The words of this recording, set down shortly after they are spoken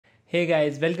Hey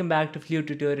guys, welcome back to Flute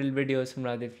tutorial videos from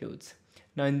Radhe Flutes.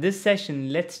 Now in this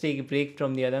session, let's take a break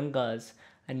from the Adankas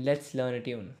and let's learn a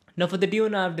tune. Now for the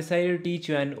tune, I've decided to teach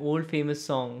you an old famous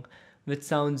song which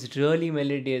sounds really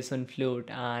melodious on flute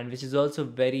and which is also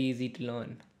very easy to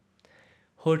learn.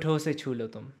 Hothon se chhu lo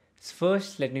tum. So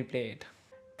first, let me play it.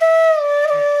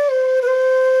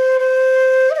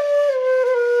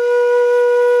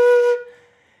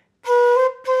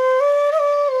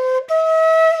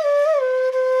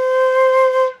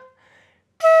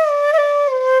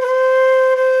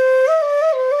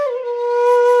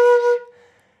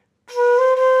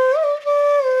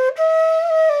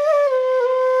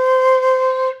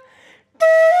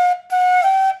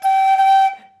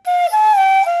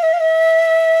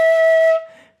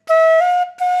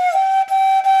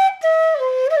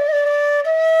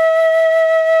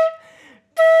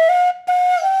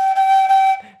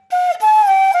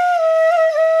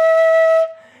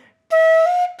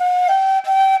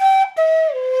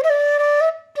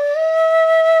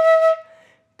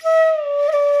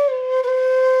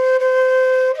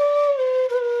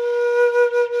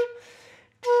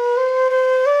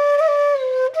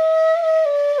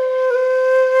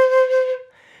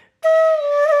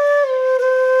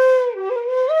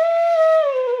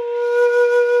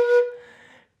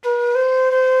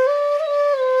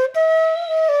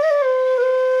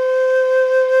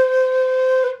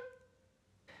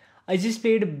 I just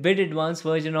played a bit advanced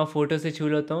version of Hothon se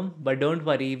chhu lo tum, but don't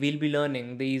worry, we'll be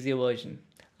learning the easier version.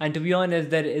 And to be honest,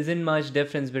 there isn't much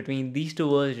difference between these two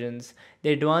versions.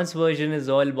 The advanced version is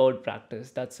all about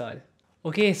practice, that's all.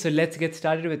 Okay, so let's get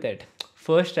started with it.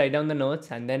 First, write down the notes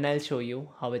and then I'll show you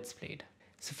how it's played.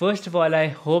 So first of all, I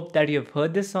hope that you've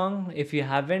heard this song. If you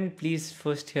haven't, please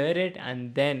first hear it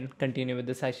and then continue with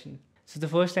the session. So the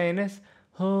first line is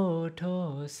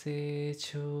Hothon se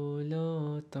chhu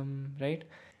lo tum, right?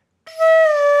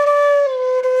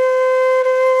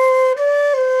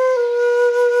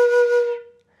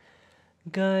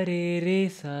 Ga re re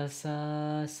sa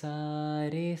sa sa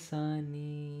re sa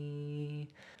ni.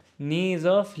 Ni is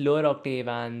of lower octave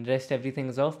and rest everything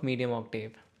is of medium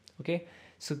octave. Okay,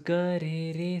 so ga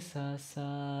re re sa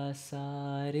sa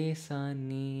sa re sa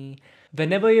ni.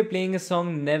 Whenever you're playing a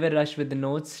song, never rush with the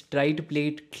notes. Try to play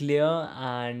it clear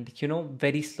and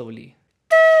very slowly.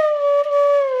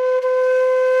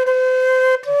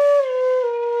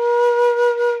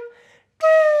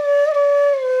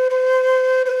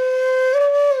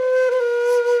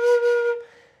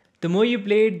 The more you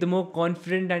play it, the more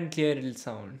confident and clear it'll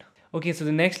sound. Okay, so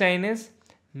the next line is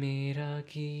Mera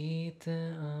geet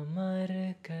amar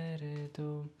kar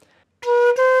do.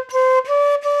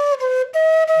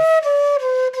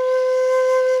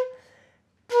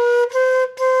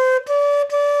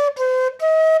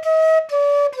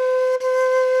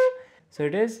 So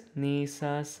it is Ni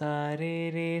sa sa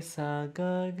re sa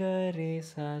ga ga re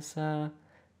sa sa.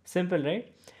 Simple,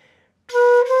 right?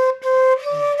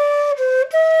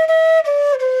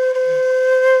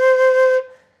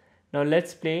 Now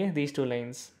let's play these two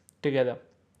lines together.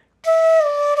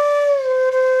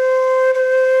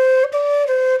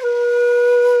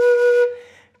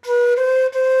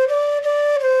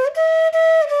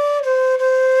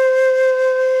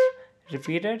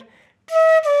 Repeat it.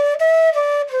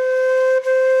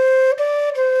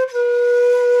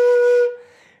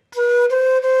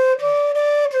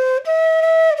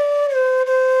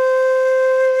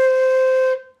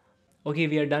 Okay,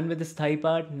 we are done with this thigh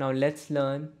part. Now let's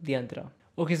learn the antara.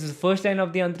 Okay, so the first line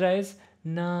of the antara is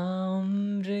Na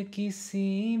umr ki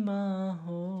seema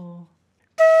ho.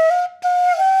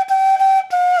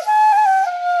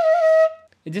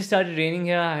 It just started raining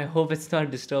here. I hope it's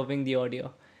not disturbing the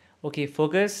audio. Okay,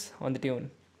 focus on the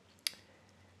tune.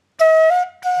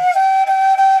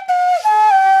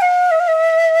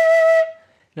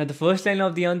 Now the first line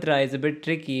of the antara is a bit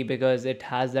tricky because it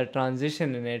has that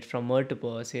transition in it from ma to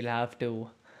pa, so you'll have to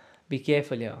be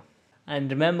careful here. And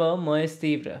remember, ma is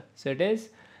tivra, so it is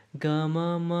ga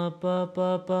ma ma pa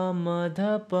pa pa ma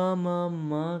dha pa ma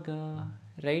ma ga,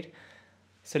 right?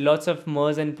 So lots of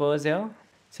ma's and pa's here.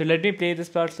 So let me play this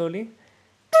part slowly.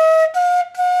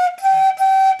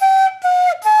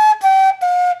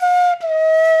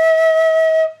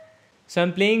 So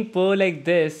I'm playing pa like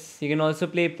this. You can also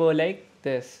play pa like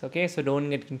this, okay? So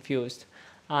don't get confused.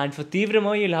 And for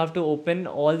Tivrama, you'll have to open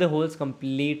all the holes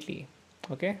completely,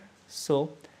 okay?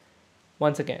 So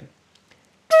once again.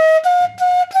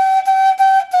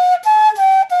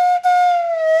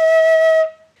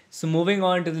 So moving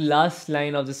on to the last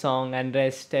line of the song and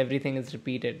rest, everything is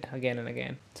repeated again and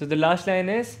again. So the last line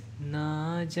is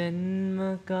Na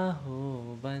janma ka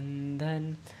ho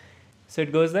bandhan. So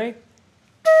it goes like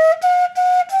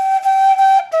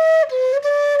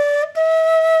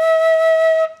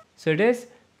So it is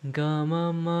ga ma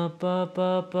ma pa pa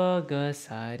pa ga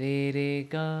sa re re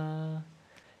ga.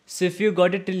 So if you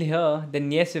got it till here,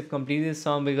 then yes, you've completed the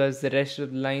song because the rest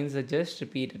of the lines are just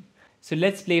repeated. So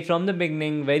let's play from the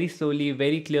beginning very slowly,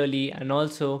 very clearly, and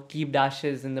also keep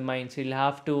dashes in the mind. So you'll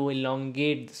have to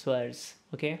elongate the swears.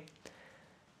 Okay?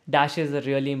 Dashes are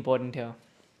really important here.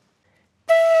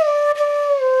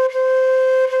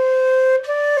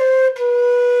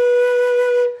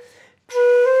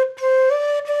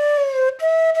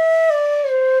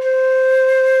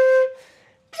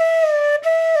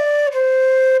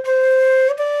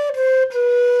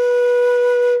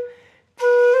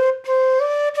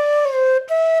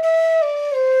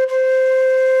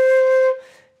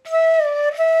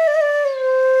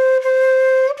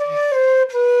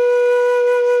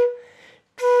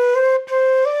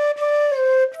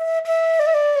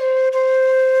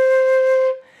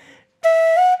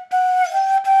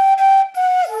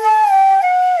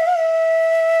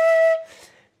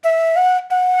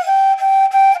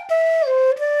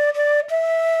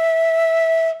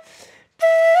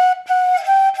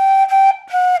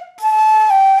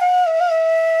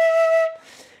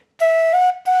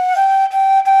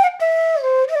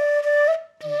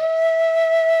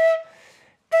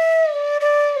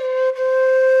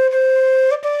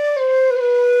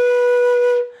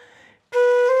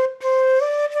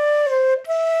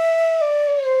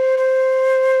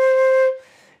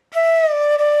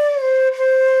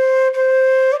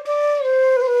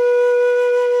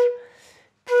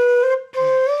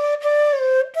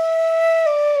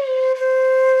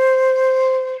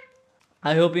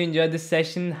 I hope you enjoyed this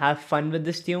session. Have fun with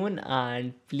this tune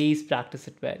and please practice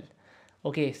it well.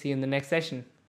 Okay, see you in the next session.